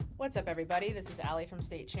What's up, everybody? This is Allie from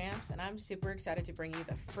State Champs, and I'm super excited to bring you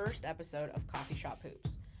the first episode of Coffee Shop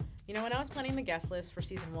Hoops. You know, when I was planning the guest list for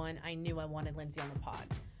season 1, I knew I wanted Lyndsey on the pod.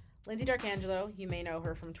 Lyndsey D'Arcangelo, you may know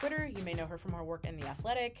her from Twitter, you may know her from her work in The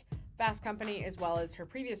Athletic, Fast Company, as well as her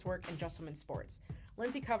previous work in Just Women's Sports.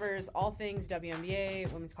 Lyndsey covers all things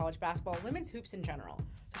WNBA, women's college basketball, women's hoops in general,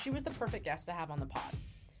 so she was the perfect guest to have on the pod.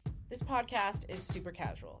 This podcast is super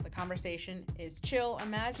casual. The conversation is chill.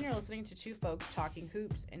 Imagine you're listening to two folks talking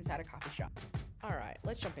hoops inside a coffee shop. All right,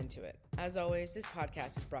 let's jump into it. As always, this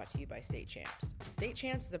podcast is brought to you by State Champs. State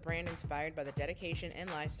Champs is a brand inspired by the dedication and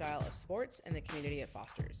lifestyle of sports and the community it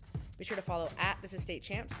fosters. Be sure to follow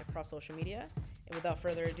 @ThisIsStateChamps across social media. And without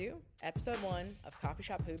further ado, episode 1 of Coffee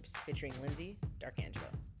Shop Hoops featuring Lyndsey D'Arcangelo.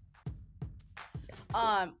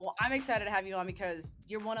 Well, I'm excited to have you on because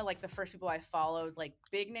you're one of the first people I followed,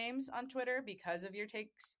 big names on Twitter because of your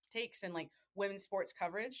takes and women's sports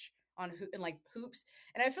coverage on hoops.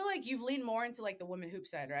 And I feel like you've leaned more into the women hoop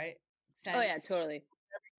side, right? Oh yeah, totally.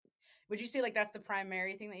 Would you say that's the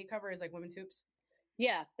primary thing that you cover is women's hoops?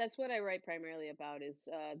 Yeah, that's what I write primarily about is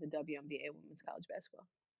the WNBA, women's college basketball.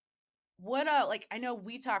 What I know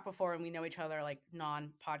we talked before and we know each other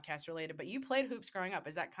non-podcast related, but you played hoops growing up.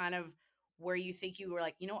 Is that kind of where you think you were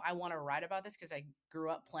I want to write about this because I grew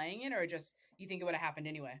up playing it, or just you think it would have happened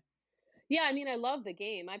anyway? Yeah, I mean, I love the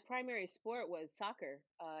game. My primary sport was soccer.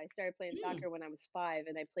 I started playing soccer when I was 5,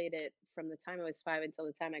 and I played it from the time I was 5 until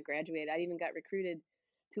the time I graduated. I even got recruited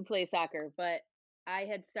to play soccer, but I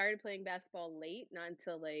had started playing basketball late, not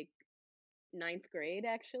until 9th grade,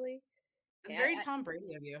 actually. It's very Tom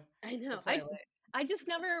Brady of you. I know. To play late. I just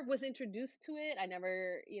never was introduced to it. I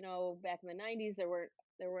never, back in the 90s, there weren't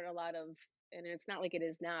a lot of, and it's not like it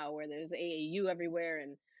is now where there's AAU everywhere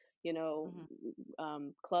and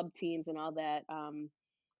club teams and all that.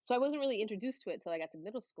 So I wasn't really introduced to it till I got to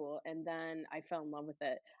middle school, and then I fell in love with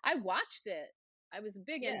it. I watched it. I was a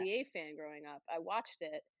big NBA fan growing up. I watched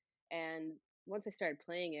it, and once I started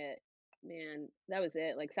playing it, man, that was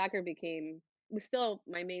it. Soccer was still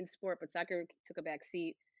my main sport, but soccer took a back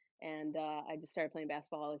seat, and I just started playing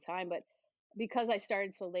basketball all the time. But because I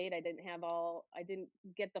started so late, I didn't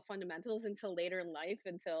get the fundamentals until later in life,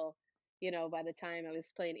 until by the time I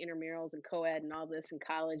was playing intramurals and co-ed and all this in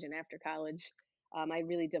college and after college, I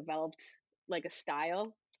really developed a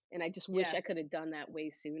style, and I just wish I could have done that way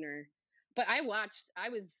sooner. But once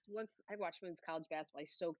I watched women's college basketball, I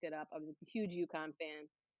soaked it up. I was a huge UConn fan,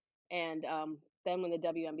 and then when the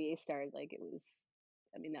WNBA started, that was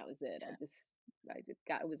it.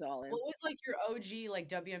 It was all in. What was your OG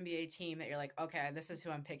WNBA team that you're okay, this is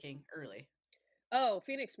who I'm picking early? Oh,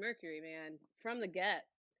 Phoenix Mercury, man, from the get.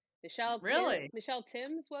 Michelle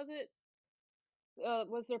Timms, was it?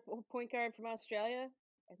 Was their point guard from Australia?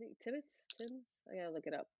 I think Timms. I gotta look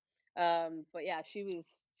it up. But yeah, she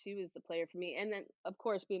was the player for me. And then, of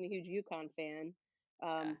course, being a huge UConn fan,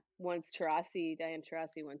 once Diane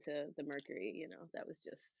Taurasi went to the Mercury, that was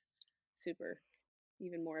just super,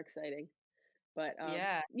 even more exciting. But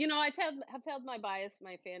I've held my bias,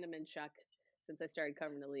 my fandom in check since I started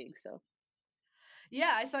covering the league. So.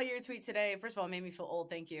 Yeah, I saw your tweet today. First of all, it made me feel old.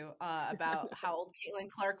 Thank you. About how old Caitlin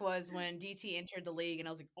Clark was when DT entered the league, and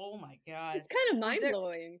I was like, "Oh my god!" It's kind of mind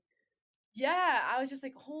blowing. Yeah, I was just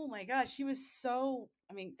like, "Oh my god!" She was so.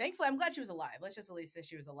 I mean, thankfully, I'm glad she was alive. Let's just at least say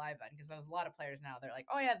she was alive then, because there's a lot of players now. They're like,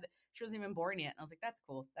 "Oh yeah, she wasn't even born yet." And I was like, "That's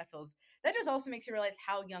cool. That just also makes you realize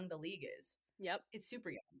how young the league is." Yep, it's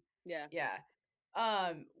super young. Yeah.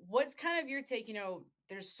 What's kind of your take?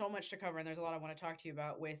 There's so much to cover and there's a lot I want to talk to you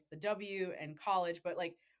about with the W and college, but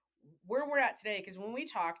where we're at today, because when we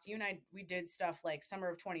talked, you and I, we did stuff summer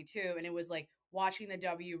of 22, and it was watching the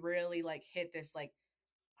W really hit this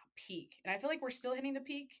peak, and I feel like we're still hitting the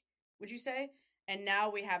peak, would you say? And now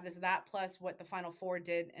we have that plus what the Final Four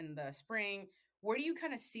did in the spring. Where do you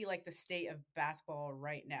kind of see the state of basketball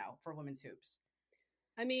right now for women's hoops?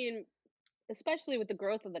 I mean, especially with the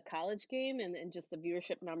growth of the college game and just the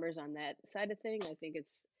viewership numbers on that side of thing, I think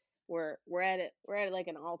we're at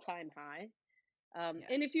an all-time high. And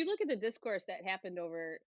if you look at the discourse that happened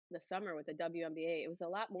over the summer with the WNBA, it was a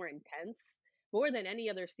lot more intense, more than any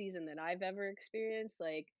other season that I've ever experienced.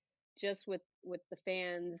 Just with the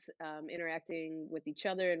fans interacting with each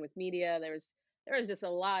other and with media, there was just a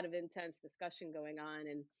lot of intense discussion going on,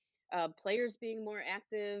 and players being more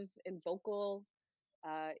active and vocal.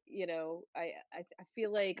 I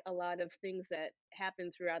feel like a lot of things that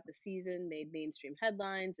happened throughout the season made mainstream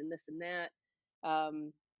headlines and this and that.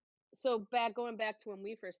 So going back to when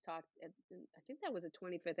we first talked, I think that was a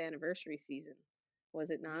 25th anniversary season, was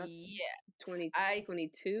it not? Yeah,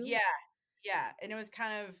 2022. Yeah, and it was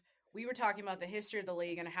kind of we were talking about the history of the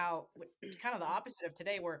league and how kind of the opposite of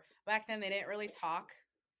today, where back then they didn't really talk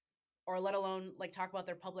or let alone like talk about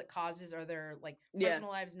their public causes or their like Yeah. personal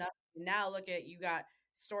lives. Nothing. Now look at you got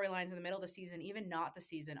storylines in the middle of the season, even not the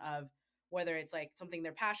season of whether it's like something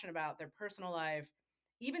they're passionate about, their personal life,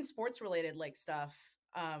 even sports related like stuff.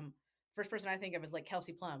 First person I think of is like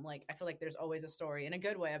Kelsey Plum. Like I feel like there's always a story in a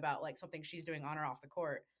good way about like something she's doing on or off the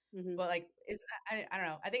court. Hmm. But like is I don't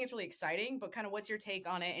know. I think it's really exciting, but kind of what's your take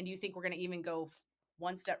on it? And do you think we're going to even go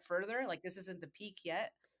one step further? Like this isn't the peak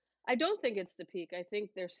yet. I don't think it's the peak. I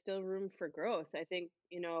think there's still room for growth. I think,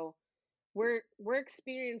 we're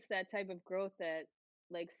experienced that type of growth that,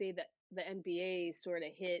 like, say that the NBA sort of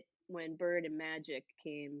hit when Bird and Magic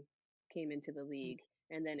came into the league,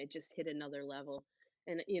 and then it just hit another level.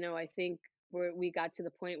 And I think we got to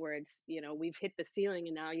the point where it's, we've hit the ceiling,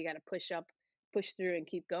 and now you got to push through and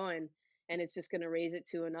keep going, and it's just going to raise it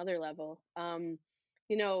to another level.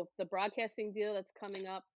 The broadcasting deal that's coming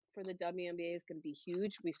up for the WNBA is going to be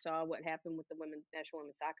huge. We saw what happened with the National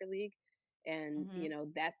Women's Soccer League, and Mm-hmm.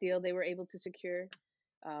 that deal they were able to secure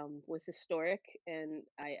was historic. And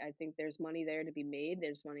I think there's money there to be made.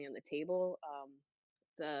 There's money on the table.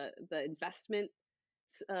 The investment.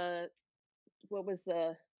 Uh, what was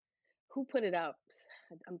the who put it up?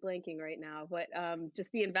 I'm blanking right now, but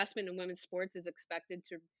just the investment in women's sports is expected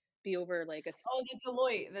to be over like Oh, the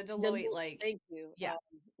Deloitte, like, thank you, yeah.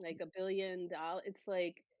 like $1 billion. It's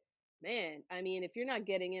like, man, I mean, if you're not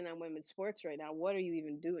getting in on women's sports right now, what are you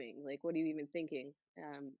even doing? Like, what are you even thinking?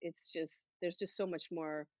 It's just there's just so much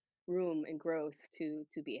more room and growth to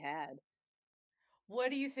be had. What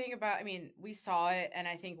do you think about I mean, we saw it, and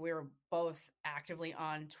I think we were both actively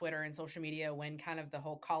on Twitter and social media when kind of the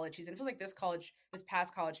whole college season it feels like this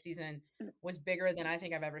past college season was bigger than I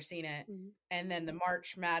think I've ever seen it. Mhm. And then the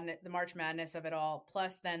March Madness of it all,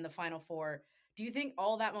 plus then the Final Four. Do you think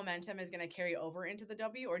all that momentum is gonna carry over into the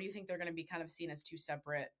W, or do you think they're gonna be kind of seen as two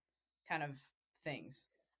separate kind of things?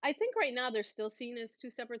 I think right now they're still seen as two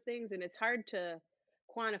separate things, and it's hard to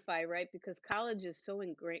quantify, right? Because college is so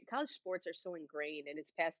ingrained, college sports are so ingrained, and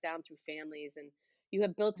it's passed down through families, and you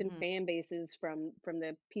have built-in Mhm. fan bases from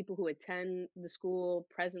the people who attend the school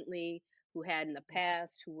presently, who had in the Yeah.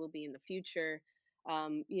 past, who will be in the future.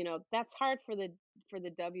 That's hard for the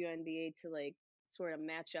WNBA to like sort of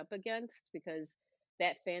match up against because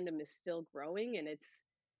that fandom is still growing and it's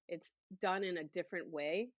done in a different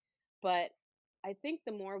way. But I think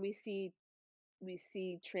the more we see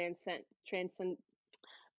transcend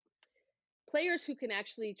players who can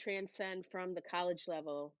actually transcend from the college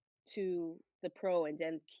level to the pro and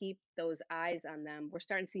then keep those eyes on them. We're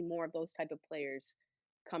starting to see more of those type of players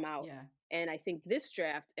come out. Yeah. And I think this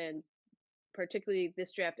draft and particularly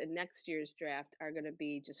this draft and next year's draft are going to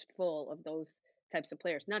be just full of those types of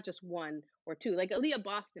players, not just one or two. Like Aaliyah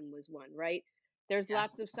Boston was one, right? There's Yeah.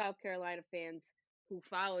 lots of South Carolina fans who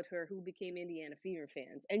followed her who became Indiana Fever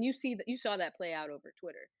fans, and you saw that play out over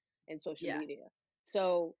Twitter and social Yeah. media.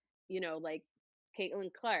 So like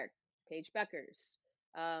Caitlin Clark, Paige Beckers,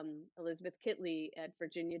 Elizabeth Kitley at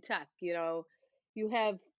Virginia Tech. You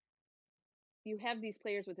have these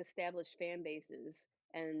players with established fan bases,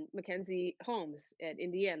 and Mackenzie Holmes at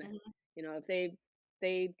Indiana. Mhm. If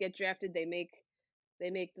they get drafted, they make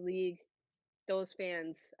the league. Those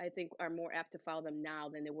fans, I think, are more apt to follow them now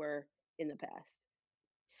than they were in the past.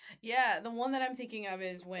 Yeah, the one that I'm thinking of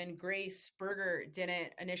is when Grace Berger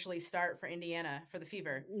didn't initially start for Indiana for the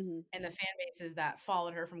Fever, Hmm. and the fan bases that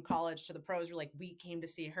followed her from college to the pros were like, "We came to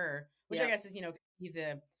see her," which I Yep. guess is could be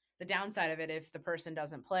the downside of it if the person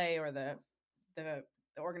doesn't play or the the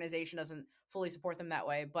organization doesn't fully support them that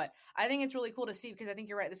way. But I think it's really cool to see because I think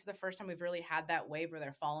you're right. This is the first time we've really had that wave where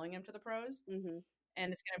they're following him to the pros, Hmm.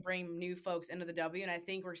 and it's going to bring new folks into the W. And I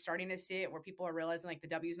think we're starting to see it where people are realizing like the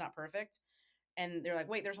W is not perfect and they're like,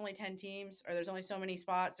 wait, there's only 10 teams or there's only so many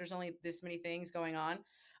spots. There's only this many things going on,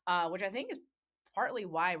 which I think is partly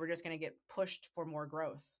why we're just going to get pushed for more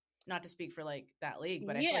growth. Not to speak for like that league,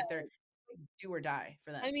 but I feel Yeah. like they're do or die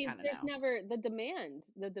for them I mean, kind of there's now. never the demand.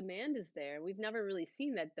 The demand is there. We've never really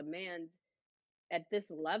seen that demand at this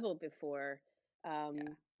level before, Yeah.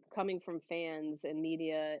 um, coming from fans and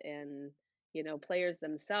media and players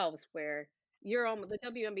themselves, where the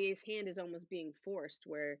WNBA's hand is almost being forced,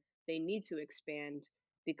 where they need to expand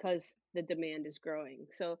because the demand is growing.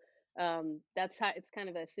 So that's how it's kind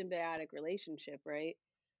of a symbiotic relationship, right?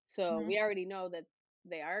 So Mhm. we already know that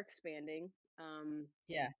they are expanding. Um,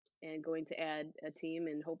 Yeah. and going to add a team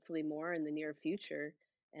and hopefully more in the near future.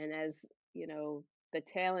 And as the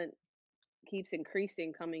talent keeps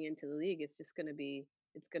increasing coming into the league, it's going to be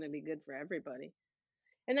good for everybody.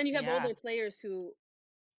 And then you have Yeah. older players who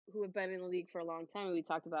who have been in the league for a long time. We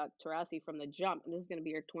talked about Tarasi from the jump, and this is going to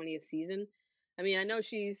be her 20th season. I mean, I know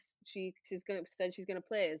she's gonna said she's gonna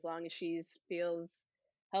play as long as she's feels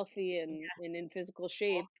healthy and in physical Cool.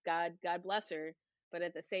 shape. God bless her. But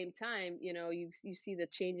at the same time, you see the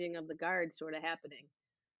changing of the guard sort of happening,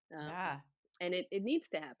 um, Yeah. and it needs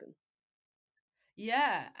to happen.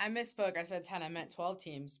 Yeah, I misspoke. I said 10, I meant 12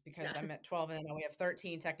 teams because I meant 12 and then we have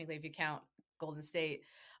 13 technically if you count Golden State.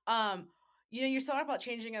 Um, you're talking about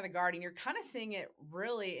changing of the guard and you're kind of seeing it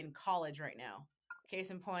really in college right now.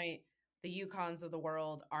 Case in point, the UConns of the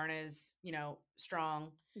world aren't as,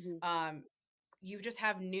 strong. Hmm. Um, you just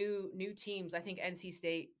have new teams. I think NC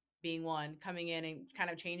State being one coming in and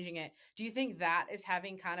kind of changing it. Do you think that is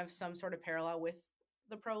having kind of some sort of parallel with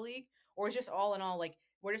the pro league, or is just all in all like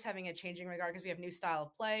we're just having a changing regard because we have new style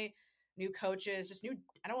of play, new coaches, just new.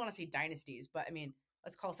 I don't want to say dynasties, but I mean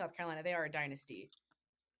let's call South Carolina. They are a dynasty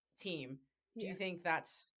team. Do Yeah. you think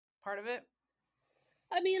that's part of it?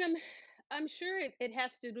 I mean, I'm sure it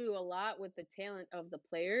has to do a lot with the talent of the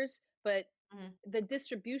players, but Hmm. the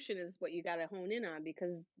distribution is what you got to hone in on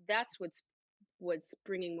because that's what's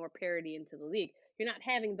bringing more parity into the league. You're not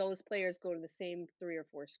having those players go to the same three or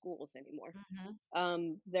four schools anymore.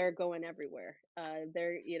 Hmm. They're going everywhere.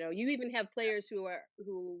 You even have players who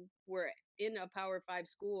were in a Power Five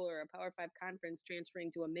school or a Power Five conference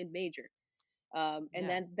transferring to a mid major, and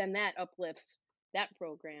Yeah. then that uplifts that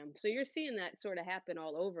program. So you're seeing that sort of happen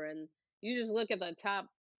all over, and you just look at the top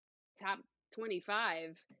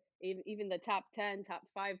 25, even the top 10, top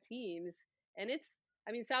 5 teams, and it's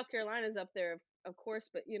I mean South Carolina's up there of course,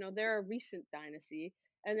 but they're a recent dynasty.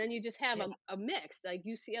 And then you just have Yeah. a mix, like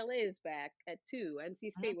UCLA is back at 2, NC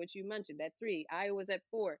Hmm. State, which you mentioned, at 3, Iowa's at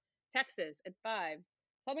 4, Texas at 5,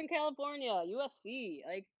 Southern California, USC,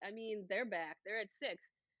 like I mean they're back, they're at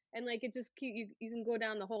 6. And like it just you can go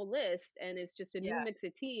down the whole list, and it's just a new Yeah. mix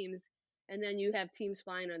of teams. And then you have teams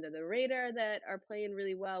flying under the radar that are playing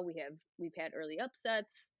really well. We've had early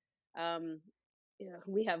upsets. Um,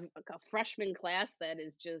 we have a freshman class that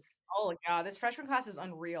is just Oh god, this freshman class is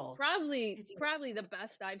unreal. probably It's probably the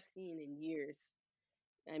best I've seen in years.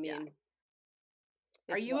 I yeah. mean,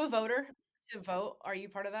 Are it's you what a voter to vote? Are you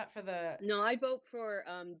part of that for the? no, I vote for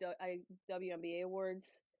WNBA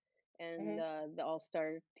awards and Mhm. the All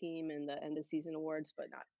Star team and the end of season awards,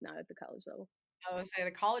 but not at the college level. I would say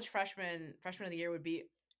the college freshman of the year would be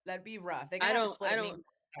that'd be rough. They're I gonna have to don't split I it don't maybe.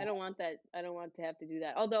 I don't want that. I don't want to have to do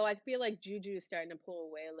that. Although I feel like Juju is starting to pull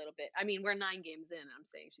away a little bit. I mean, we're 9 games in. I'm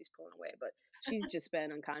saying she's pulling away, but she's just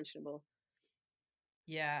been unconscionable.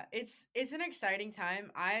 Yeah, it's an exciting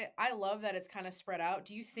time. I love that it's kind of spread out.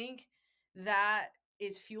 Do you think that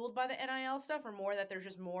is fueled by the NIL stuff or more that there's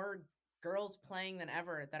just more girls playing than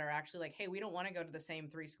ever that are actually like, "Hey, we don't want to go to the same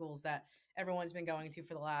three schools that everyone's been going to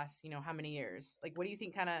for the last, how many years?" Like, what do you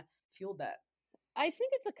think kind of fueled that? I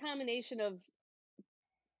think it's a combination of.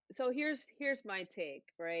 So here's my take.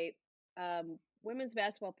 Right, women's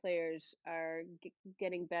basketball players are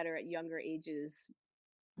getting better at younger ages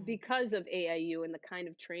Mhm. because of AIU and the kind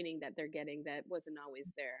of training that they're getting that wasn't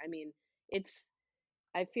always there. I mean, it's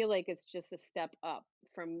I feel like it's just a step up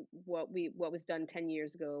from what was done 10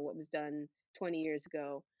 years ago, what was done 20 years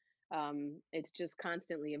ago. It's just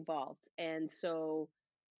constantly evolved. And so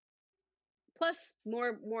plus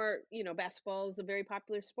more, basketball is a very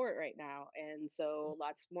popular sport right now. And so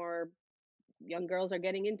lots more young girls are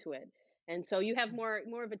getting into it. And so you have more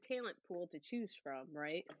of a talent pool to choose from,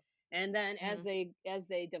 right? And then as Mhm.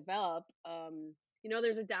 they develop,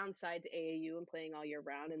 there's a downside to AAU and playing all year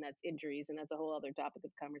round, and that's injuries, and that's a whole other topic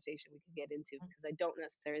of conversation we could get into because I don't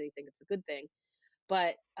necessarily think it's a good thing.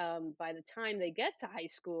 But by the time they get to high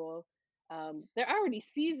school, they're already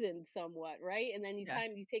seasoned somewhat, right? And then Yeah.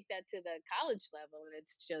 you take that to the college level, and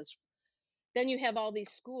it's just then you have all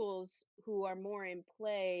these schools who are more in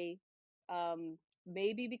play,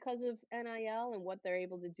 maybe because of NIL and what they're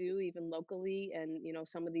able to do even locally. And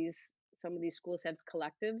some of these schools have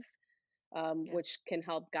collectives, Yeah. which can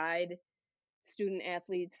help guide student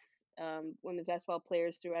athletes, women's basketball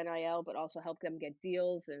players through NIL, but also help them get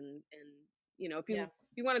deals. And if Yeah.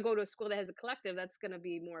 you want to go to a school that has a collective, that's going to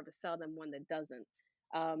be more of a sell than one that doesn't.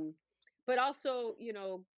 Um, but also,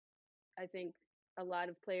 I think a lot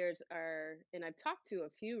of players are, and I've talked to a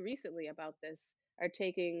few recently about this, are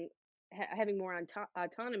having more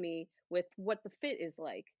autonomy with what the fit is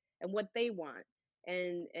like and what they want.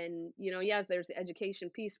 And yeah, there's the education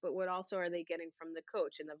piece, but what also are they getting from the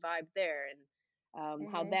coach and the vibe there, and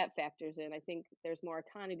how Mhm. that factors in. I think there's more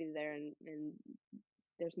autonomy there, and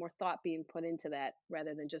there's more thought being put into that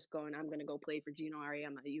rather than just going, I'm going to go play for Gino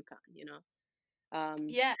Ariema at UConn. Um,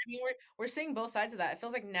 Yeah, I mean, we're seeing both sides of that. It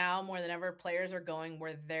feels like now more than ever, players are going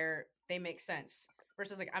where they make sense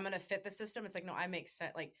versus like I'm gonna fit the system. It's like no, I make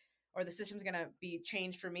sense. Like or the system's gonna be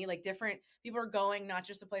changed for me. Like different people are going not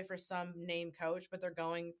just to play for some name coach, but they're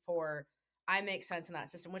going for I make sense in that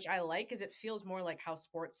system, which I like because it feels more like how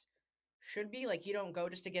sports should be. Like you don't go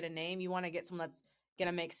just to get a name; you want to get someone that's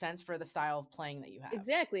gonna make sense for the style of playing that you have.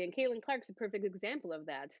 exactly, and Caitlin Clark's a perfect example of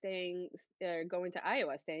that. Going to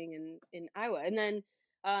Iowa, staying in Iowa, and then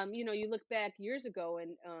you look back years ago,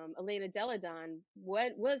 and Elena Deladon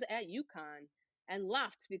what was at UConn and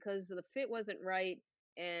left because the fit wasn't right,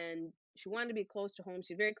 and she wanted to be close to home.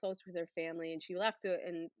 She's very close with her family, and she left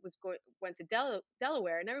and went to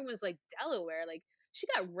Delaware, and everyone was like Delaware, like she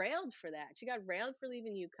got railed for that. She got railed for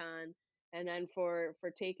leaving UConn and then for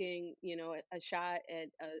taking a shot at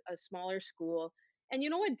a smaller school. And you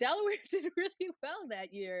know what? Delaware did really well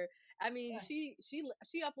that year. I mean, Yeah.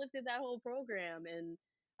 she uplifted that whole program, and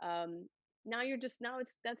um, now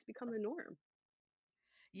it's that's become the norm.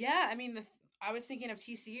 Yeah, I mean, I was thinking of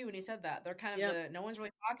TCU when he said that. They're kind of Yep, the no one's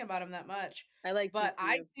really talking about them that much, I like but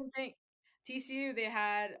I TCU. seem think TCU they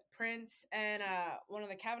had Prince and one of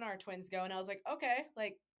the Kavanaugh twins go, and I was like, okay,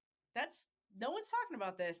 like that's no one's talking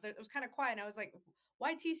about this. It was kind of quiet, and I was like,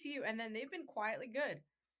 why TCU? And then they've been quietly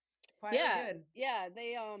Yeah, good. yeah,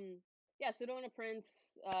 yeah. Sedona Prince,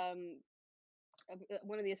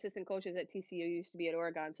 one of the assistant coaches at TCU used to be at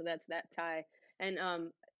Oregon, so that's that tie. And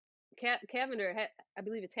Cavender, I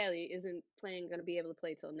believe it's Haley, isn't playing going to be able to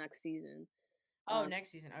play till next season. Oh, Um, next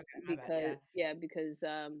season. Okay, my bad. because Yeah, yeah,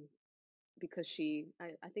 because she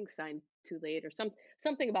I think signed too late or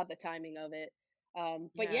something about the timing of it.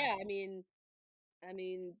 But yeah. yeah, I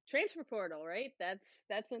mean, transfer portal, right? That's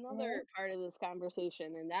Mhm. another part of this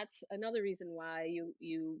conversation, and that's another reason why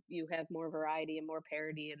you have more variety and more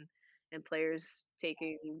parity and players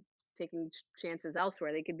taking chances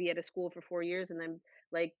elsewhere. They could be at a school for 4 years and then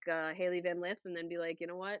like Haley Van Lith, and then be like, you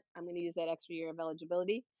know what, I'm going to use that extra year of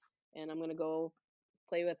eligibility, and I'm going to go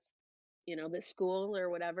play with this school or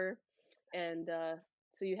whatever, and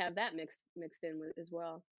so you have that mixed in with as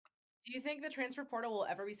well. Do you think the transfer portal will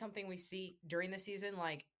ever be something we see during the season,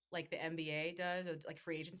 like the NBA does, or like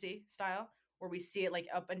free agency style, where we see it like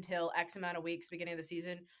up until X amount of weeks, beginning of the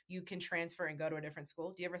season, you can transfer and go to a different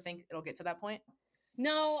school? Do you ever think it'll get to that point?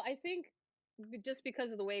 No, I think just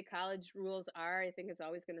because of the way college rules are, I think it's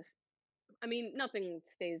always going to. I mean, nothing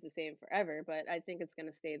stays the same forever, but I think it's going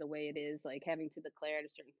to stay the way it is, like having to declare at a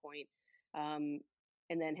certain point, um,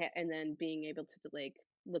 and then being able to like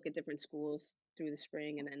look at different schools through the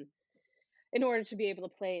spring, and then in order to be able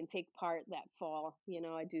to play and take part that fall,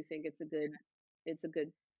 I do think it's a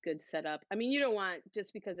good setup. I mean, you don't want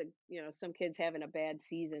just because some kids having a bad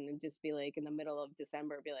season and just be like in the middle of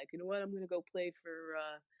December, be like, you know what, I'm going to go play for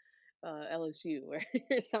LSU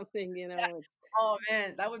or something. It's Oh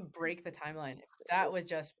man, that would break the timeline. That would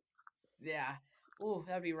just yeah. Ooh,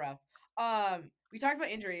 that'd be rough. We talked about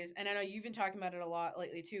injuries, and I know you've been talking about it a lot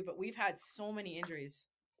lately too, but we've had so many injuries.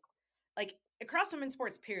 Like across women's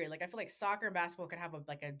sports, period. Like I feel like soccer and basketball could have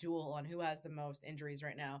a duel on who has the most injuries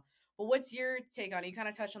right now. But what's your take on it? You kind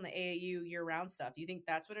of touched on the AAU year round stuff. You think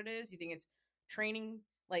that's what it is? You think it's training,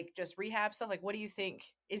 like just rehab stuff? Like what do you think?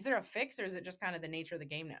 Is there a fix or is it just kind of the nature of the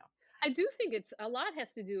game now? I do think it's a lot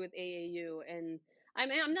has to do with AAU, and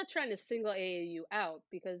I'm not trying to single AAU out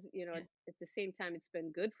because Yeah. at the same time it's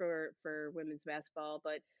been good for women's basketball,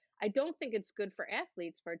 but I don't think it's good for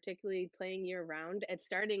athletes, particularly playing year round. At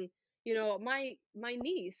starting, my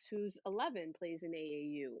niece who's 11 plays in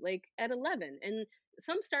AAU, like at 11, and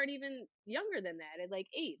some start even younger than that at like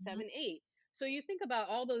eight, Mhm. 7, 8. So you think about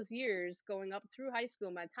all those years going up through high school.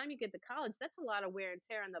 And by the time you get to college, that's a lot of wear and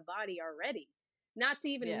tear on the body already. Not to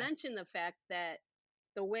even Yeah. mention the fact that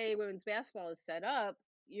the way women's basketball is set up,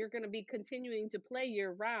 you're going to be continuing to play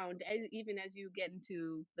year round even as you get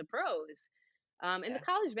into the pros. And the Yeah.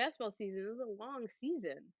 college basketball season is a long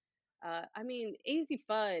season. I mean, AZ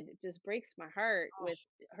Fudd just breaks my heart Oh, with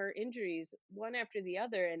her injuries one after the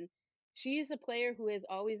other. And she's a player who has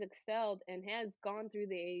always excelled and has gone through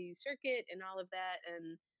the AAU circuit and all of that.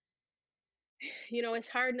 And it's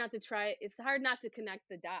hard not to connect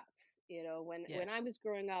the dots. yeah. When I was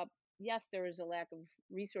growing up, yes, there was a lack of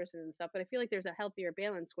resources and stuff, but I feel like there's a healthier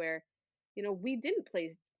balance where, we didn't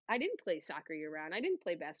play I didn't play soccer year round. I didn't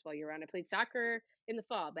play basketball year round. I played soccer in the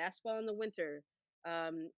fall, basketball in the winter,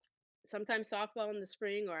 um, sometimes softball in the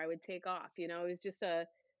spring, or I would take off. It was just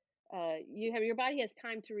your body has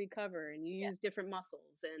time to recover and you Yeah. use different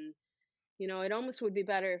muscles. And, it almost would be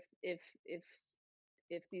better if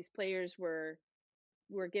these players were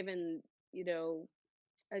given,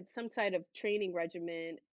 some side of training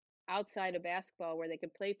regimen outside of basketball where they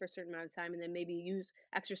could play for a certain amount of time and then maybe use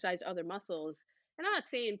exercise other muscles. And I'm not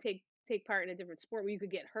saying take part in a different sport where you could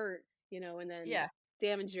get hurt, and then Yeah.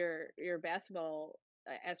 damage your basketball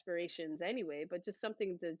aspirations anyway, but just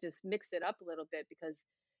something to just mix it up a little bit because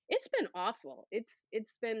it's been awful. It's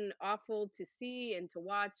been awful to see and to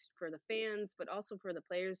watch for the fans, but also for the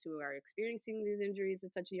players who are experiencing these injuries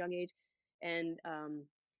at such a young age. And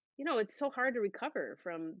it's so hard to recover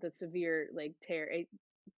from the severe like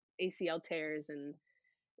ACL tears and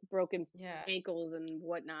broken Yeah. ankles and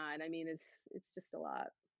whatnot. I mean, it's just a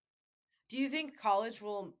lot. Do you think college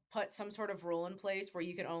will put some sort of rule in place where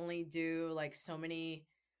you can only do like so many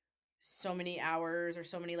hours or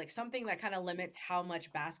so many like something that kind of limits how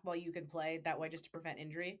much basketball you can play that way just to prevent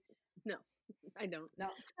injury? No, I don't. No.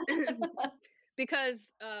 Because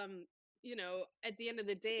at the end of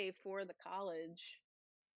the day for the college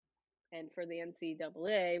and for the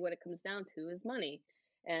NCAA, what it comes down to is money.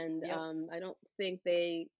 And Yep.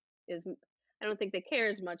 is I don't think they care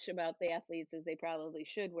as much about the athletes as they probably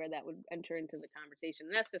should, where that would enter into the conversation.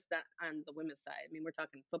 And that's just not on the women's side. I mean, we're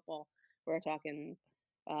talking football, we're talking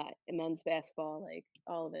men's basketball, like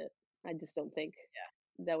all of it. I just don't think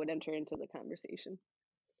that would enter into the conversation.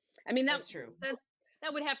 I mean, That's true. that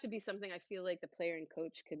that would have to be something I feel like the player and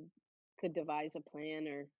coach could devise a plan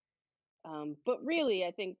or but really,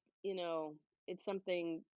 I think, it's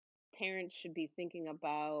something parents should be thinking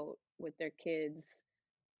about with their kids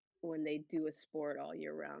when they do a sport all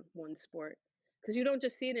year round, one sport. Because you don't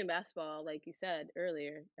just see it in basketball, like you said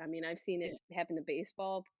earlier. I mean, I've seen Yeah. it happen to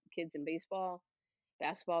baseball, kids in baseball,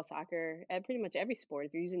 basketball, soccer, and pretty much every sport.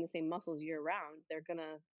 If you're using the same muscles year round, they're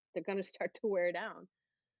gonna start to wear down.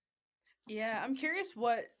 Yeah, I'm curious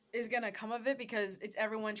what is going to come of it because it's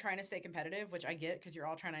everyone trying to stay competitive, which I get because you're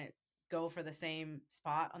all trying to go for the same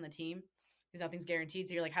spot on the team because nothing's guaranteed.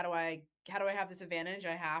 So you're like, how do I have this advantage?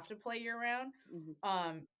 I have to play year round,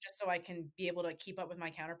 Hmm. just so I can be able to keep up with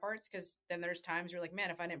my counterparts. Because then there's times you're like,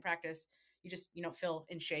 man, if I didn't practice, you don't feel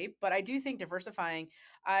in shape. But I do think diversifying.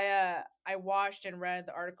 I watched and read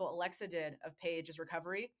the article Alexa did of Paige's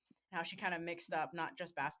recovery, and how she kind of mixed up not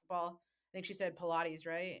just basketball. I think she said Pilates,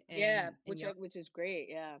 right? Yeah, And yoga. which is great.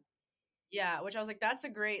 Yeah, Yeah, which I was like, that's a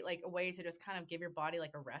great like a way to just kind of give your body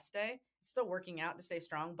like a rest day. It's still working out to stay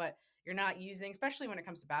strong, but you're not using, especially when it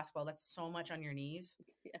comes to basketball, that's so much on your knees.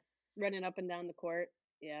 yeah, running up and down the court.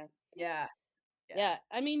 Yeah, Yeah, yeah. yeah.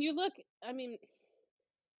 I mean, you look. I mean,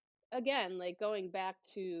 again, like going back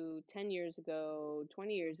to 10 years ago,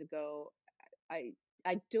 20 years ago, I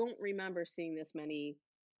I don't remember seeing this many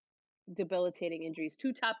debilitating injuries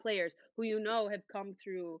to top players who have come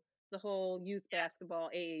through the whole youth basketball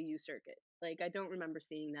AAU circuit. Like I don't remember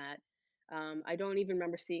seeing that. I don't even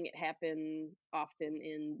remember seeing it happen often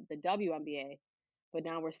in the WNBA, but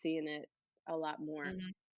now we're seeing it a lot more.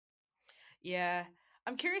 Mhm. Yeah.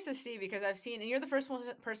 I'm curious to see because I've seen, and you're the first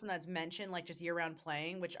person that's mentioned like just year round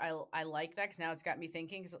playing, which I like that because now it's got me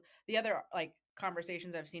thinking. Because the other like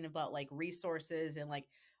conversations I've seen about like resources and like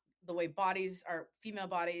the way female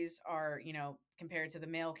bodies are, compared to the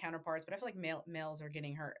male counterparts, but I feel like males are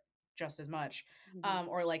getting hurt just as much. Hmm.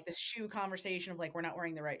 Or like the shoe conversation of like we're not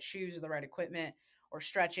wearing the right shoes or the right equipment or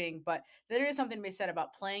stretching, but there is something to be said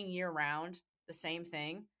about playing year round, the same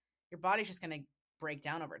thing. Your body's just going to break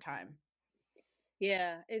down over time.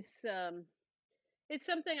 Yeah, it's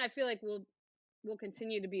something I feel like will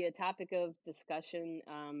continue to be a topic of discussion.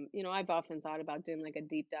 I've often thought about doing like a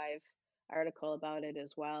deep dive article about it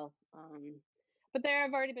as well. But there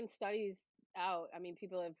have already been studies out. I mean,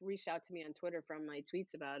 people have reached out to me on Twitter from my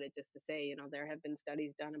tweets about it just to say, there have been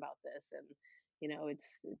studies done about this, and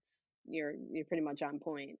it's you're pretty much on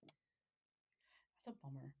point. That's a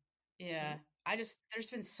bummer. Yeah. There's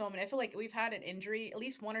been so many. I feel like we've had an injury, at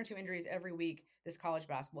least one or two injuries every week this college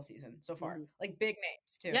basketball season so far. Hmm. Like big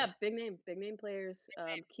names too. Yeah, big name players,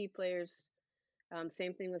 key players.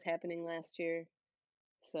 Same thing was happening last year.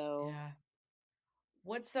 So Yeah.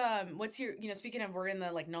 What's your, speaking of we're in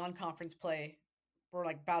the like non-conference play, we're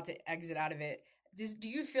like about to exit out of it. Do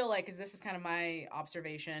you feel like, cuz this is kind of my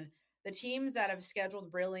observation, the teams that have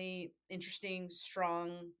scheduled really interesting,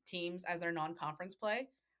 strong teams as their non-conference play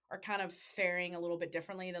are kind of faring a little bit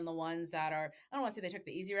differently than the ones that are, I don't want to say they took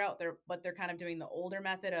the easier route there, but they're kind of doing the older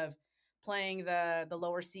method of playing the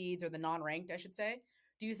lower seeds or the non-ranked, I should say.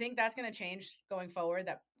 Do you think that's going to change going forward,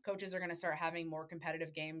 that coaches are going to start having more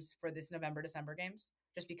competitive games for this November December games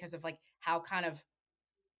just because of like how kind of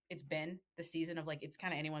it's been the season of like it's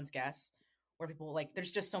kind of anyone's guess where people like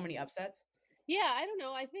there's just so many upsets. yeah, I don't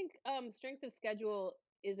know. I think strength of schedule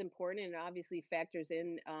is important and obviously factors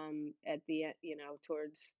in at the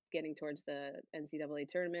towards getting towards the NCAA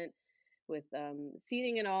tournament, with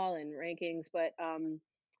seating and all and rankings, but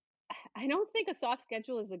I don't think a soft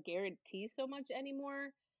schedule is a guarantee so much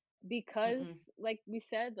anymore because, Mm-mm. like we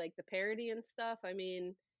said, like the parity and stuff. I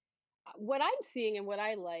mean, what I'm seeing and what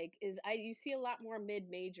I like is you see a lot more mid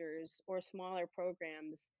majors or smaller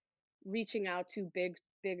programs reaching out to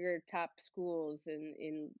bigger top schools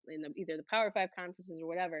in either the Power Five conferences or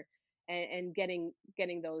whatever, and getting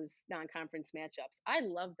those non-conference matchups. I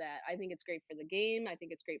love that. I think it's great for the game. I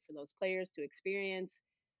think it's great for those players to experience.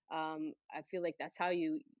 I feel like that's how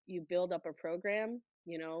you build up a program.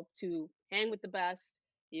 You know, to hang with the best,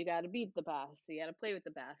 you got to beat the best. You got to play with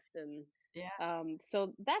the best, and Yeah.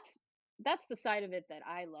 so that's the side of it that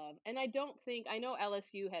I love. And I don't think I know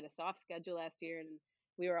LSU had a soft schedule last year, and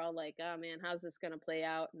we were all like, "Oh man, how's this going to play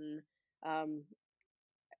out?" And um,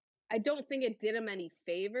 I don't think it did them any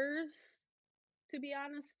favors, to be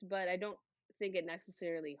honest. But I don't think it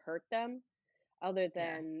necessarily hurt them, other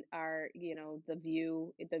Yeah. than our, the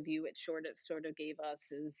view it sort of gave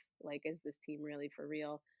us is like, is this team really for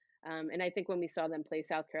real? And I think when we saw them play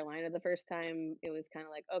South Carolina the first time, it was kind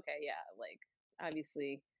of like, okay, yeah, like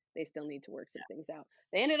obviously they still need to work some things out.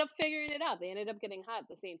 They ended up figuring it out. They ended up getting hot at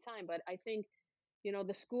the same time, but I think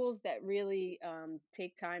the schools that really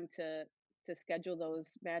take time to schedule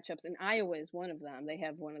those matchups, and Iowa is one of them. They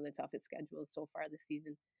have one of the toughest schedules so far this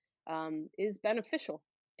season. Is beneficial,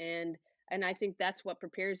 and I think that's what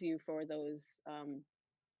prepares you for those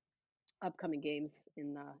upcoming games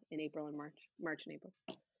in April and March and April.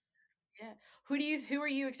 Yeah. Who are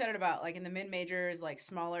you excited about? Like in the mid majors, like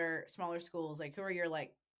smaller schools. Like who are your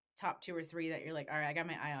like top two or three that you're like, all right, I got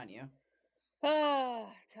my eye on you.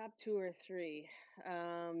 Top two or three.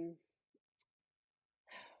 Um,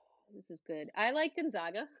 this is good. I like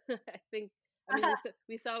Gonzaga. I think. I mean,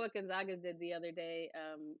 we saw what Gonzaga did the other day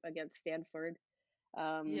against Stanford.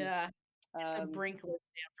 Um, Yeah. It's a um, Brinkless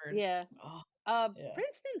Stanford. yeah. Oh, yeah.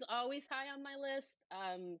 Princeton's always high on my list.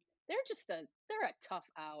 They're a tough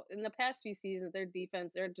out. In the past few seasons, their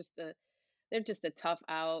defense, they're just a tough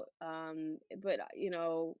out. But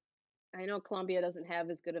I know Columbia doesn't have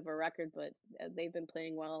as good of a record, but they've been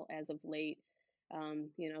playing well as of late.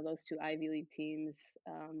 Those two Ivy League teams,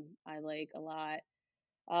 I like a lot.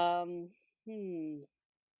 Um, hmm.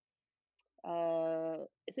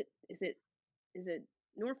 Is it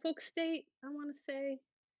Norfolk State? I want to say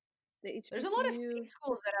the There's a lot of HBCU. state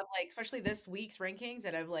schools that have like, especially this week's rankings,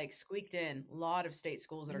 that have like squeaked in. A lot of state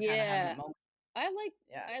schools that are kind of having a Yeah, moment. I like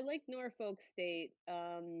Yeah. I like Norfolk State.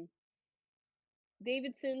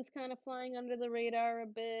 Davidson's kind of flying under the radar a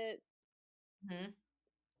bit.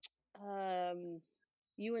 Hmm. Um,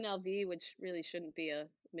 UNLV, which really shouldn't be a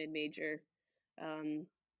mid-major, um,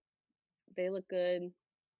 they look good.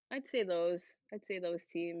 I'd say those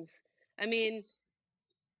teams. I mean,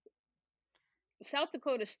 South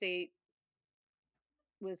Dakota State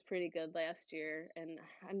was pretty good last year, and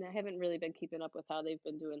I haven't really been keeping up with how they've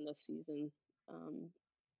been doing this season. Um,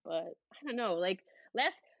 but I don't know. Like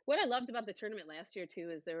what I loved about the tournament last year too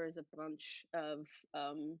is there was a bunch of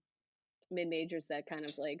mid majors that kind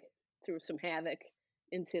of like threw some havoc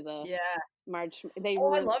into the Yeah. March. They Oh,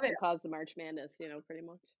 I ruined love it. caused the March Madness, pretty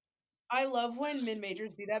much. I love when mid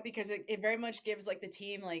majors do that because it very much gives like the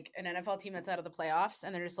team, like an NFL team that's out of the playoffs,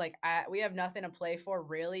 and they're just like, we have nothing to play for,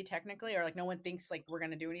 really, technically, or like no one thinks like we're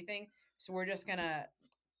gonna do anything, so we're just gonna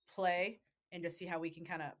play and just see how we can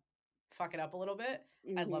kind of fuck it up a little bit.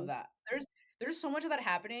 I love Mhm. that. There's so much of that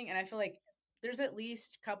happening, and I feel like there's at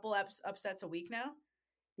least a couple upsets a week now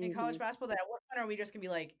in college Mhm. basketball. That at what point are we just gonna be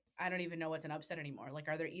like, I don't even know what's an upset anymore? Like,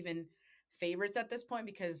 are there even favorites at this point?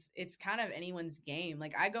 Because it's kind of anyone's game.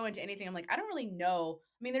 Like, I go into anything, I'm like, I don't really know.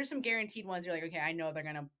 I mean, there's some guaranteed ones. You're like, okay, I know they're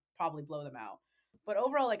gonna probably blow them out. But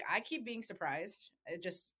overall, like, I keep being surprised. I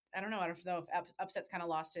don't know. I don't know if upsets kind of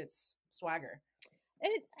lost its swagger.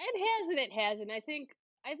 It has and it hasn't. I think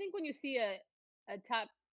when you see a top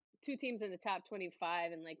two teams in the top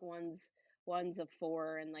 25, and like one's a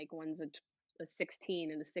 4 and like one's a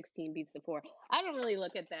 16, and the 16 beats the 4. I don't really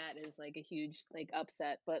look at that as like a huge like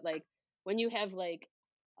upset, but like when you have like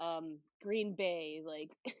Green Bay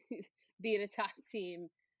like being a top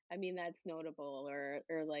team, I mean that's notable, or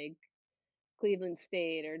like Cleveland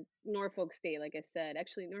State or Norfolk State, like I said.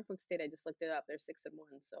 Actually, Norfolk State, I just looked it up. They're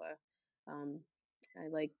 6-1, so um, I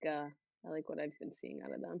like what I've been seeing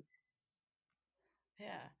out of them.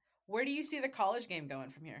 Yeah. Where do you see the college game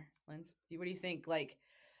going from here, Linz? What do you think? Like,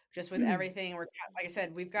 just with everything, like I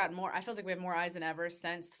said, we've got more. I feels like we have more eyes than ever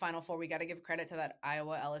since the Final Four. We got to give credit to that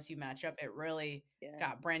Iowa LSU matchup. It really Yeah,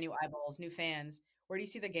 got brand new eyeballs, new fans. Where do you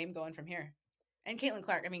see the game going from here? And Caitlin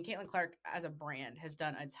Clark. I mean, Caitlin Clark as a brand has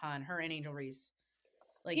done a ton. Her and Angel Reese.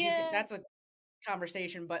 Like you can. yeah. That's a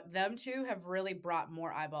conversation, but them two have really brought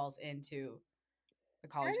more eyeballs into the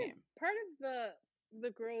Part college of game. the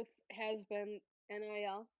growth has been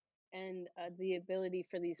NIL and the ability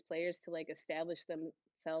for these players to like establish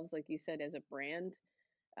themselves, like you said, as a brand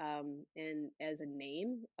and as a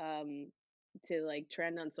name, to like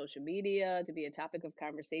trend on social media, to be a topic of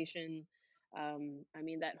conversation. I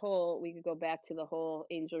mean, that whole we could go back to the whole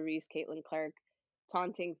Angel Reese, Caitlin Clark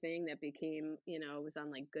taunting thing that became, was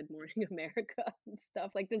on like Good Morning America and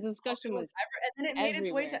stuff. Like the discussion was And then it made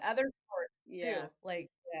its way everywhere. to other sports Yeah. too. Like,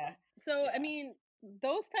 yeah, So I yeah, mean,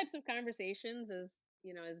 those types of conversations, as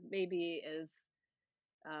maybe as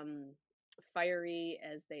um, fiery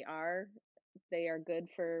as they are good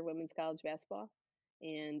for women's college basketball.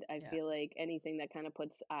 And I yeah, feel like anything that kind of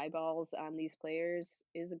puts eyeballs on these players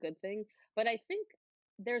is a good thing. But I think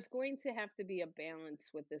there's going to have to be a balance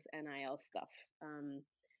with this NIL stuff,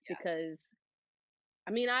 yeah, because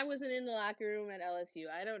I mean, I wasn't in the locker room at LSU.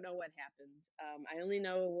 I don't know what happened. I only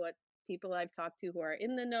know what people I've talked to who are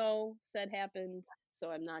in the know said happened. So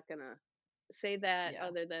I'm not gonna say that yeah,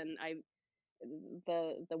 other than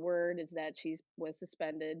the word is that she was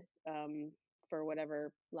suspended for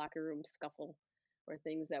whatever locker room scuffle or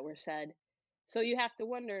things that were said. So you have to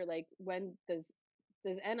wonder, like, when does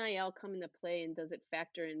NIL come into play, and does it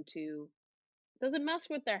factor into, does it mess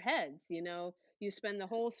with their heads? You spend the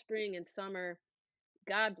whole spring and summer,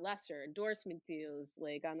 God bless her, endorsement deals,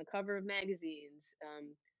 like on the cover of magazines,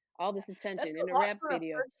 all yeah. this That's attention in a a lot rap for a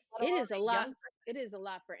video. person, let It alone is a a lot. young. It is a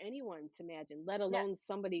lot for anyone to imagine, let Yeah, alone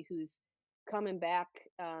somebody who's coming back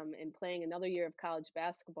and playing another year of college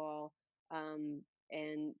basketball,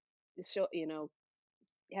 and show,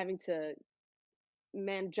 having to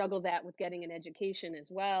juggle that with getting an education as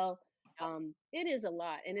well. yep, It is a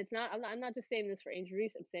lot, and it's not. I'm not just saying this for Angel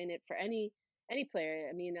Reese. I'm saying it for any player.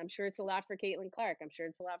 I mean, I'm sure it's a lot for Caitlin Clark. I'm sure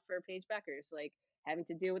it's a lot for Paige Beckers, like having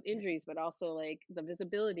to deal with yeah, injuries, but also like the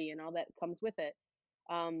visibility and all that comes with it.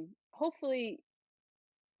 Hopefully,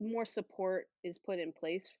 more support is put in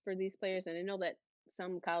place for these players, and I know that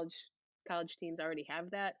some college teams already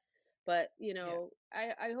have that, but yeah,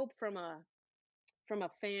 I hope from a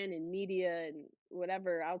fan and media and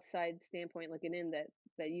whatever outside standpoint looking in, that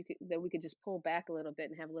we could just pull back a little bit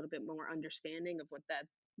and have a little bit more understanding of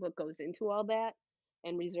what goes into all that,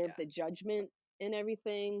 and reserve yeah. the judgment and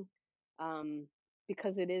everything, um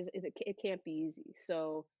because it can't be easy.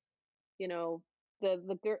 So you know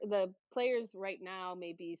the players right now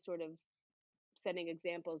may be sort of setting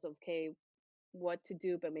examples of, okay, what to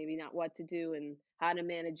do, but maybe not what to do, and how to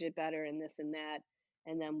manage it better, and this and that.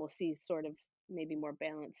 And then we'll see sort of maybe more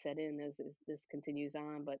balance set in as this continues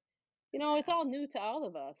on. But it's Yeah. all new to all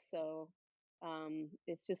of us, so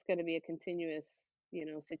it's just going to be a continuous,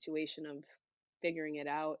 situation of figuring it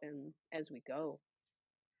out and as we go.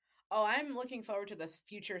 Oh, I'm looking forward to the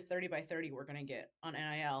future 30 by 30 we're gonna get on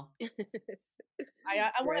NIL.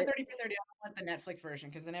 I want a Right. 30 for 30. I don't want the Netflix version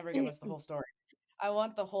because they never give us the whole story. I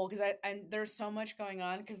want the whole because and there's so much going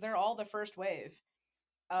on because they're all the first wave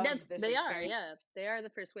of this They are, experience. yeah, they are the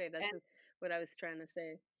first wave. And What I was trying to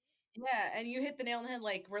say. yeah, and you hit the nail on the head.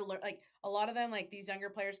 Like like a lot of them, like these younger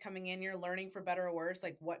players coming in, you're learning for better or worse,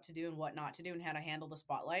 like what to do and what not to do, and how to handle the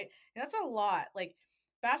spotlight. And that's a lot. Like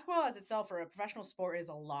basketball as itself, or a professional sport, is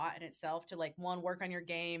a lot in itself. To like one, work on your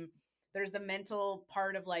game. There's the mental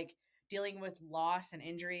part of like dealing with loss and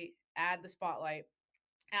injury. Add the spotlight.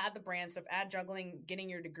 Add the brand stuff. Add juggling, getting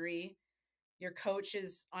your degree. Your coach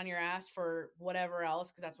is on your ass for whatever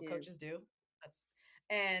else because that's what Yeah. coaches do. That's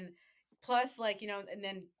and plus like and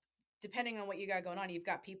then depending on what you got going on, you've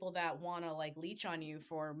got people that want to like leech on you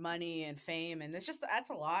for money and fame, and it's just that's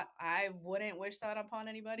a lot. I wouldn't wish that upon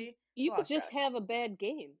anybody. It's a You lot could of just stress. have a bad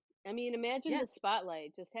game. I mean, imagine Yeah, the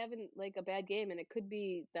spotlight, just having like a bad game, and it could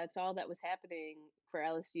be that's all that was happening for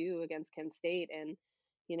LSU against Kent State, and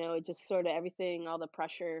it just sort of everything, all the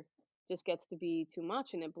pressure just gets to be too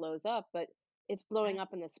much, and it blows up. But it's yeah, blowing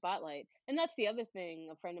up in the spotlight, and that's the other thing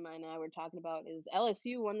a friend of mine and I were talking about is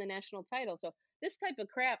LSU won the national title, so this type of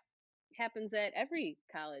crap happens at every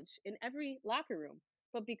college in every locker room,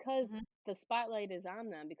 but because hmm, the spotlight is on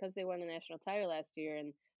them because they won the national title last year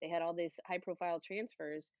and they had all these high profile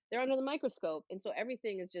transfers, they're under the microscope, and so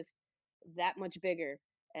everything is just that much bigger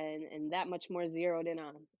and that much more zeroed in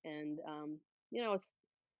on. And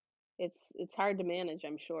it's hard to manage,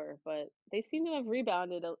 I'm sure, but they seem to have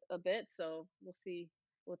rebounded a bit, so let's see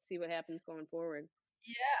what happens going forward.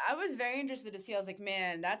 yeah. I was very interested to see. I was like,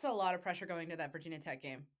 man, that's a lot of pressure going to that Virginia Tech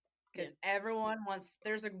game Yeah. because everyone wants.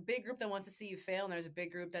 There's a big group that wants to see you fail, and there's a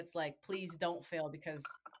big group that's like, please don't fail because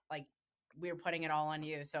like we're putting it all on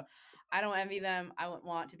you. So I don't envy them. I wouldn't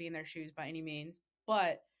want to be in their shoes by any means,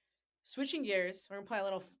 but Switching gears, we're gonna play a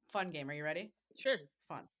little fun game. Are you ready? Sure.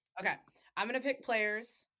 Fun. Okay. I'm gonna pick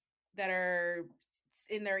players that are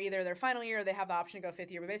in their either their final year or they have the option to go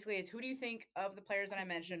fifth year. But basically, it's who do you think of the players that I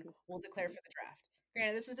mentioned will declare for the draft?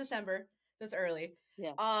 Granted, this is December, so it's early.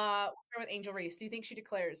 Yeah. We'll start with Angel Reese. Do you think she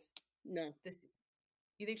declares No, this?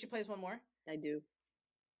 You think she plays one more? I do.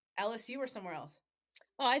 LSU or somewhere else?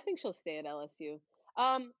 Oh, I think she'll stay at LSU.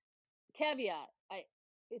 Caveat: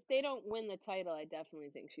 if they don't win the title, I definitely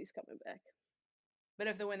think she's coming back. But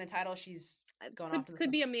if they win the title, she's going Could off to the could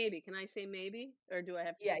sun. be a maybe. Can I say maybe, or do I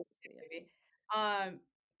have to Yeah, say yes? maybe.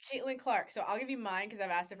 Caitlin Clark. So I'll give you mine because I've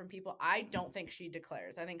asked different people. I don't think she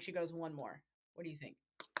declares. I think she goes one more. What do you think?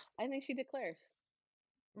 I think she declares.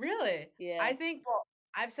 Really? Yeah. I think. Well,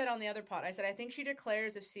 I've said on the other pod. I said I think she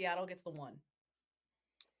declares if Seattle gets the one.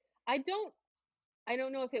 I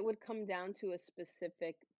don't know if it would come down to a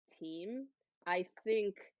specific team. I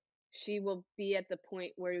think she will be at the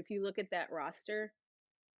point where if you look at that roster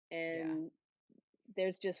Yeah. and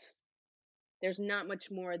there's not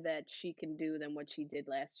much more that she can do than what she did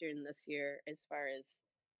last year and this year as far as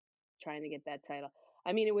trying to get that title.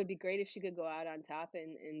 I mean, it would be great if she could go out on top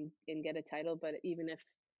and get a title, but even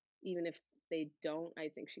if they don't, I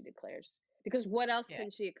think she declares. Because what else Yeah.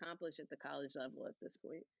 can she accomplish at the college level at this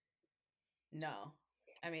point? No.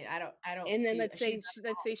 I mean, I don't. I don't And then see.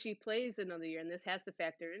 let's say she plays another year, and this has to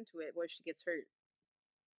factor into it where she gets hurt.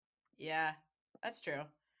 Yeah, that's true.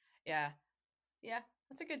 Yeah. Yeah,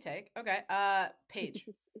 that's a good take. Okay. Paige.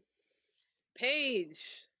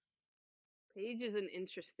 Paige. Paige is an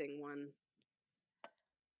interesting one.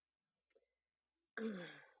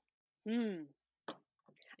 Hmm.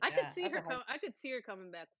 Yeah, that's a hard. I could see her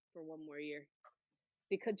coming back for one more year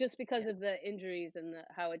because Yeah. of the injuries and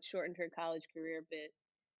how it shortened her college career a bit.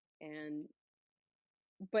 And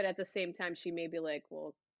but at the same time, she may be like,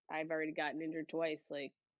 well, I've already gotten injured twice.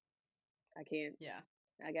 Like I can't. Yeah.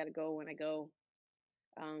 I got to go when I go.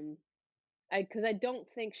 Um, because I don't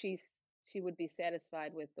think she would be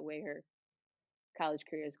satisfied with the way her college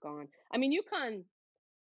career is gone. I mean, UConn,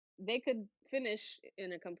 they could finish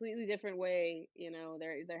in a completely different way. You know,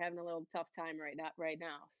 they're having a little tough time right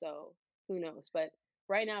now. So who knows? But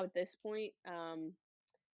right now at this point, I'm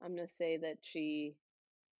gonna say that she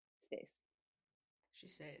stays. She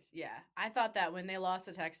stays. Yeah. I thought that when they lost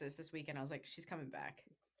to Texas this weekend, I was like, she's coming back.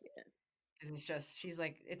 Yeah, Because it's just, she's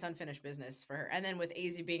like, it's unfinished business for her. And then with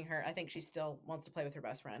AZ being hurt, I think she still wants to play with her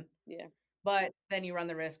best friend. yeah. But then you run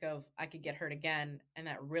the risk of I could get hurt again, and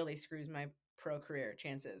that really screws my pro career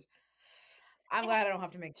chances. I'm glad I don't have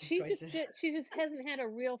to make these choices. She just hasn't had a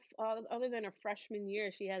real other than a freshman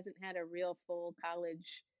year. She hasn't had a real full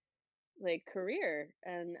college like career,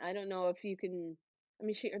 and I don't know if you can. I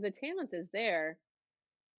mean, the talent is there.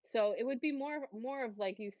 So it would be more of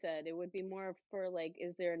like you said, it would be more for like,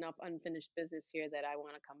 is there enough unfinished business here that I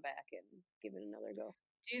want to come back and give it another go?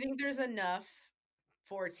 Do you think there's enough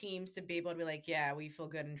for teams to be able to be like, yeah, we feel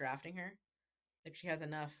good in drafting her? Like she has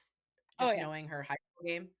enough Oh just yeah, knowing her high school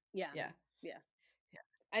game? yeah, Yeah. yeah. Yeah.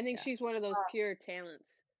 I think Yeah. she's one of those pure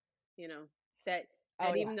talents, you know, that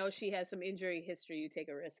Oh yeah, even though she has some injury history, you take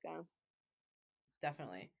a risk on.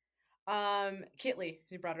 definitely. Kitley,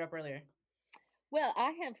 you brought it up earlier. Well,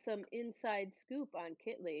 I have some inside scoop on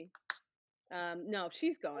Kitley. No,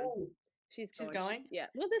 she's gone. Oh, She's she's going. going? Yeah.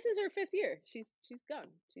 Well, this is her fifth year. She's gone.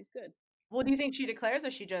 She's good. Well, do you think she declares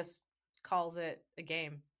or she just calls it a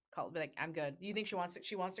game? Be like, I'm good. Do you think she wants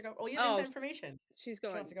to go? Oh, you have Oh, inside information. she's She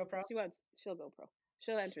going. wants to go pro? She'll go pro.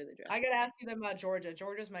 She'll enter the draft. I gotta ask you them about Georgia.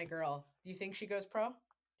 Georgia's my girl. Do you think she goes pro? Do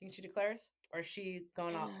you think she declares? Or is she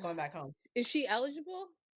going back home? Is she eligible?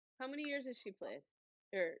 How many years has she played?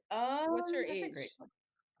 Or what's her That's a age? great one.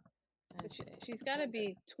 Let's see. She's got to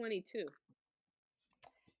be 22.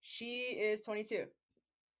 She is 22.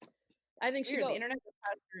 I think she Weird. The goes. internet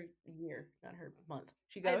has her year, not her month.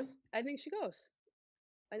 She goes? I think she goes.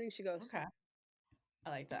 I think she goes. Okay. I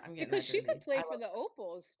like that. I'm getting Because that she jersey. could play for the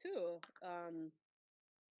Opals too.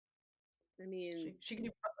 I mean, she can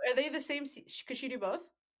do. Are they the same? Could she do both?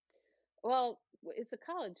 well, it's a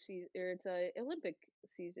college season or it's a Olympic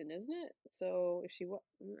season, isn't it? So if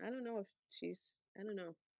I don't know if she's. I don't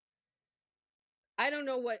know. I don't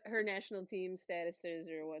know what her national team status is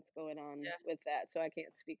or what's going on Yeah. with that, so I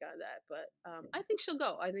can't speak on that. But I think she'll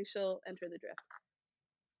go. I think she'll enter the draft.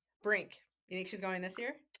 Brink. You think she's going this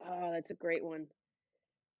year? Oh, that's a great one.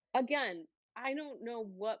 Again, I don't know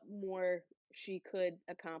what more she could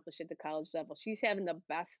accomplish at the college level. She's having the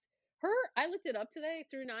best. I looked it up today.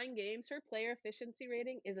 Through 9 games, her player efficiency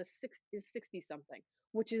rating is 60 something,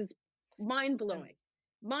 which is mind blowing.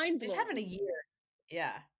 Mind She's blowing. having a year.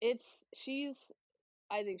 Yeah. She's.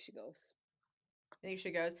 I think she goes. I think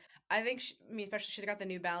she goes. I think I mean, especially she's got the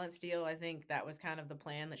New Balance deal. I think that was kind of the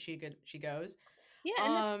plan that she goes. Yeah,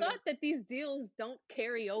 and this Um, thought that these deals don't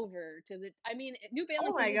carry over to the I mean, New oh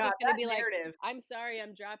Balance my isn't god, just gonna that be like, narrative. "I'm sorry,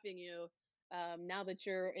 I'm dropping you, now that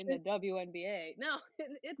you're in the Just WNBA." No,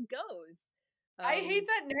 it goes. I hate Um,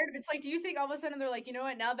 that narrative. It's like, do you think all of a sudden they're like, you know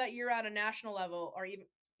what? Now that you're at a national level, or even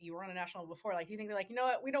you were on a national level before, like, do you think they're like, you know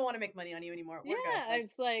what? We don't want to make money on you anymore. We're good. yeah, Like,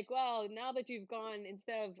 it's like, well, now that you've gone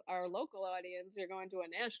instead of our local audience, you're going to a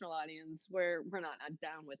national audience, we're not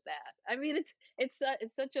down with that. I mean, it's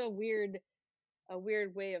such a weird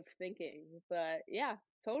way of thinking, but yeah,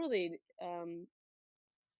 totally,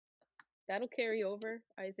 that'll carry over,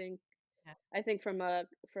 I think. yeah, I think from a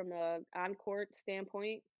on court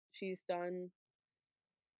standpoint, she's done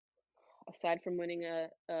aside from winning a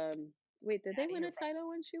wait, did they yeah, win a title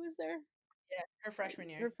when she was there? her freshman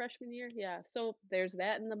year. Her freshman year? Yeah. So there's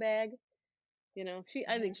that in the bag. You know, she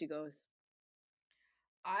I Mhm. think she goes.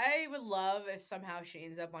 I would love if somehow she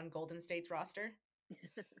ends up on Golden State's roster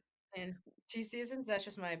in 2 seasons. That's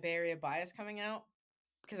just my Bay Area bias coming out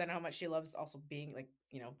because I know how much she loves also being like,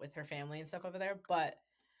 with her family and stuff over there. But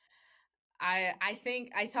I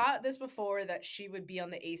think I thought this before that she would be on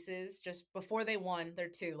the Aces just before they won their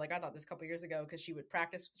two. Like I thought this a couple years ago because she would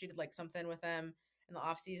practice. She did like something with them in the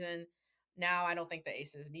off season. Now I don't think the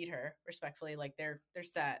Aces need her. Respectfully, like they're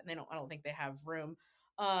set. And they don't. I don't think they have room.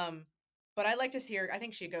 Um, but I'd like to see her. I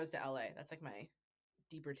think she goes to LA. That's like my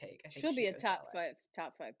deeper take. I think She'll she be a goes to LA.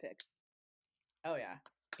 top five pick. Oh yeah.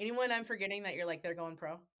 Anyone I'm forgetting that you're like they're going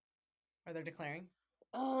pro or they're declaring?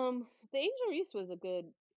 The Angel Reese was a good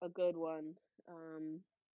one. Um,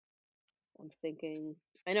 I'm thinking.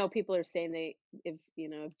 I know people are saying if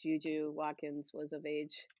if Juju Watkins was of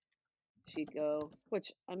age, she'd go.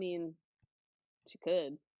 Which I mean, she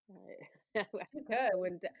could. I, She could. I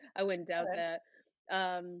wouldn't. I She wouldn't doubt could. that.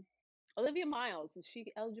 Um, Olivia Miles, is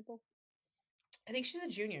she eligible? I think she's a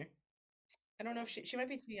junior. I don't know if Yeah, she might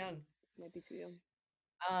be too young. might be too young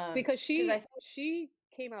because Because I she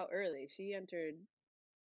came out early. She entered,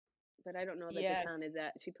 but I don't know that they yeah. counted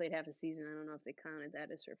that. She played half a season. I don't know if they counted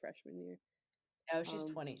that as her freshman year. Oh, she's Um,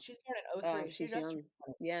 20. She's born in '03. She she's just young. turned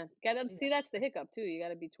 20. Yeah, gotta She's see. That's the hiccup too. You got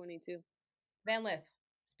to be 22. Van Lith.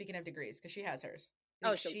 Speaking of degrees, because she has hers. I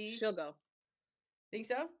Oh, think she'll go. think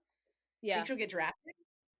so. Think Yeah, she'll get drafted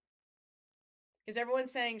because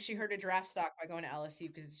everyone's saying she hurt a draft stock by going to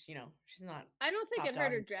LSU because she's not I don't think top it hurt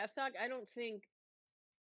dog. her draft stock. I don't think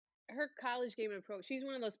her college game and pro. She's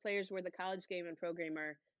one of those players where the college game and program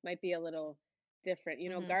are might be a little different.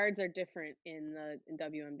 Hmm. Guards are different in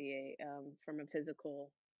WNBA from a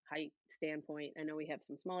physical height standpoint. I know we have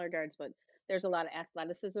some smaller guards, but there's a lot of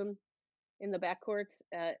athleticism in the backcourts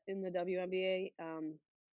in the WNBA.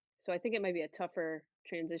 So I think it might be a tougher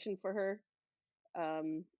transition for her.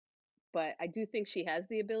 Um, but I do think she has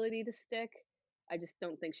the ability to stick. I just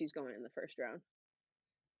don't think she's going in the first round.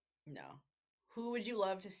 No. Who would you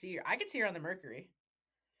love to see her? I could see her on the Mercury.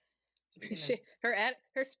 Speaking of,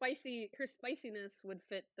 Her spiciness would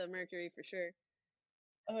fit the Mercury for sure.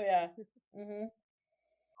 oh yeah. Hmm.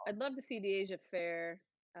 I'd love to see Deasia Fair,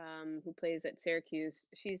 who plays at Syracuse.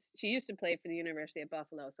 She used to play for the University of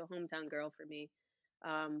Buffalo, so hometown girl for me.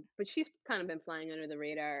 But she's kind of been flying under the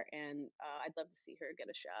radar, and I'd love to see her get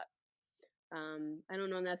a shot. I don't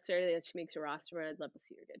know necessarily that she makes a roster, but I'd love to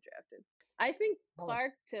see her get drafted. I think Oh,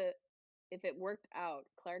 if it worked out,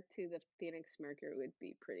 Clark to the Phoenix Mercury would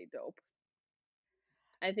be pretty dope.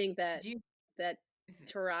 I think do you that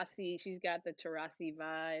Tarasi, she's got the Tarasi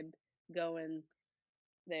vibe going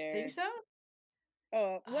think there. so?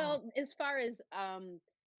 Oh, Oh, well, as far as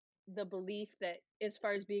the belief that as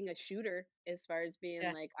far as being a shooter, as far as being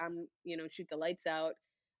yeah, like shoot the lights out,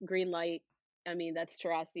 green light. I mean, that's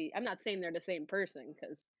Tarasi. I'm not saying they're the same person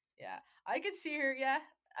because yeah. I could see her. Yeah,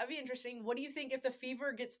 that'd be interesting. What do you think if the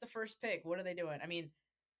Fever gets the first pick? What are they doing? I mean,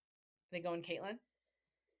 they going Caitlin?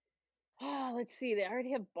 let's see, they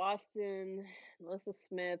already have Boston, Melissa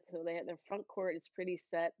Smith, so they have their front court is pretty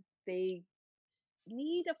set. They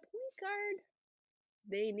need a point guard.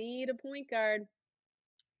 They need a point guard.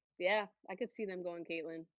 Yeah, I could see them going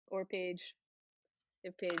Caitlin or Paige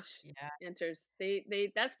if Paige Yeah. enters.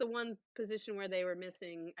 They that's the one position where they were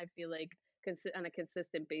missing. I feel like on a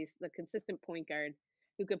consistent base, the consistent point guard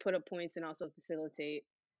who could put up points and also facilitate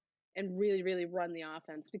and really really run the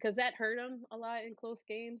offense because that hurt them a lot in close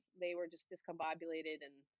games. They were just discombobulated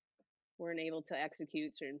and weren't able to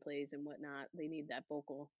execute certain plays and whatnot. They need that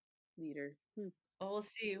vocal leader. Well, we'll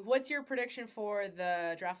see. What's your prediction for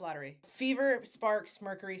the draft lottery? Fever, Sparks,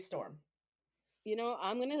 Mercury, Storm.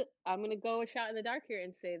 I'm gonna go a shot in the dark here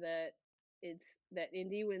and say that it's that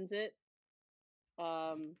Indy wins it.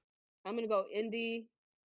 Um, I'm gonna go Indy,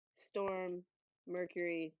 Storm,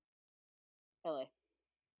 Mercury, LA.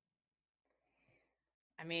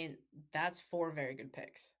 I mean, that's 4 very good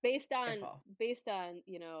picks, Based if on all. based on,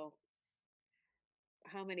 you know,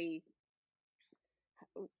 how many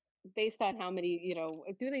based on how many, you know,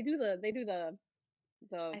 the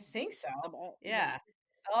I think so. the ball Yeah.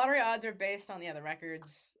 The lottery odds are based on, yeah, the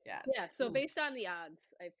records. Yeah. yeah, so Ooh, based on the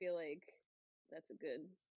odds, I feel like that's a good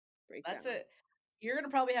that's breakdown. it. You're gonna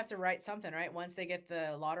probably have to write something, right? Once they get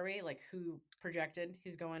the lottery, like who projected,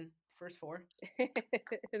 who's going first 4. And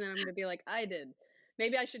then I'm gonna be like, I did.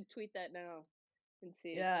 Maybe I should tweet that now and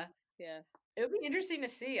see. Yeah. Yeah. It would be interesting to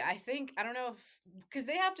see. I don't know if because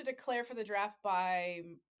they have to declare for the draft by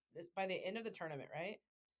the end of the tournament, right?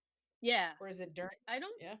 Yeah. Or is it during? I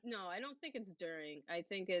don't Yeah. no, I don't think it's during. I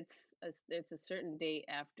think it's a certain date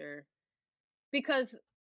after because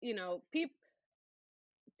you know,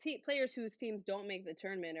 players whose teams don't make the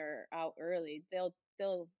tournament or out early,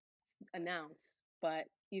 they'll announce, but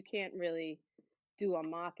you can't really do a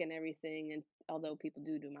mock and everything, and although people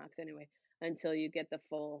do mocks anyway, until you get the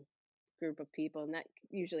full group of people, and that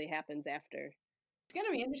usually happens after. It's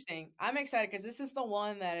gonna be interesting. I'm excited because this is the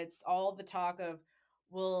one that it's all the talk of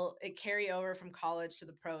will it carry over from college to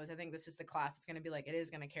the pros? I think this is the class it's gonna be like it is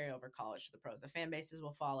gonna carry over college to the pros. The fan bases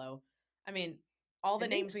will follow. I mean, all I the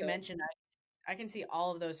think names we so. mentioned, I can see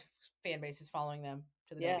all of those fan bases following them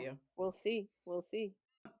to the Yeah, W. we'll see. We'll see.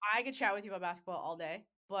 I could chat with you about basketball all day,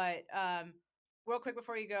 but real quick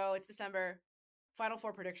before you go, it's December. Final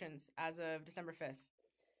 4 predictions as of December 5th.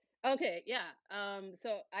 Okay, yeah.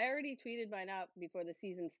 So I already tweeted mine out before the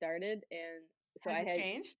season started, and so Has I it had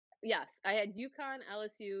changed? yes, I had UConn,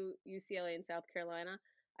 LSU, UCLA, and South Carolina.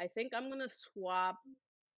 I think I'm gonna swap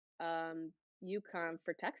um, UConn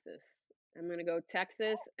for Texas. I'm gonna go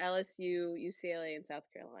Texas, LSU, UCLA, and South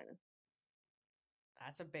Carolina.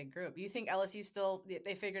 That's a big group. You think LSU still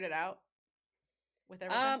they figured it out with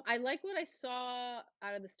everything? I like what I saw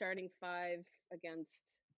out of the starting five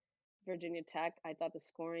against Virginia Tech. I thought the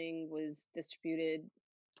scoring was distributed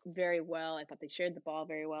very well. I thought they shared the ball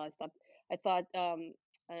very well. I thought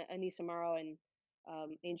Anissa Morrow and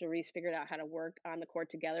Angel Reese figured out how to work on the court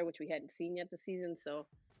together, which we hadn't seen yet this season. So,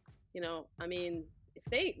 you know, I mean, if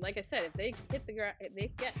they, like I said, if they hit the ground, if they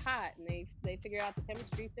get hot and they figure out the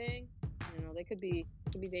chemistry thing, you know, they could be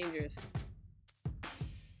dangerous.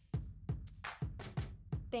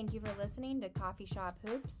 Thank you for listening to Coffee Shop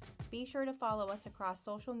Hoops. Be sure to follow us across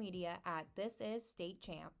social media at This Is State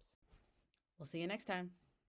Champs. We'll see you next time.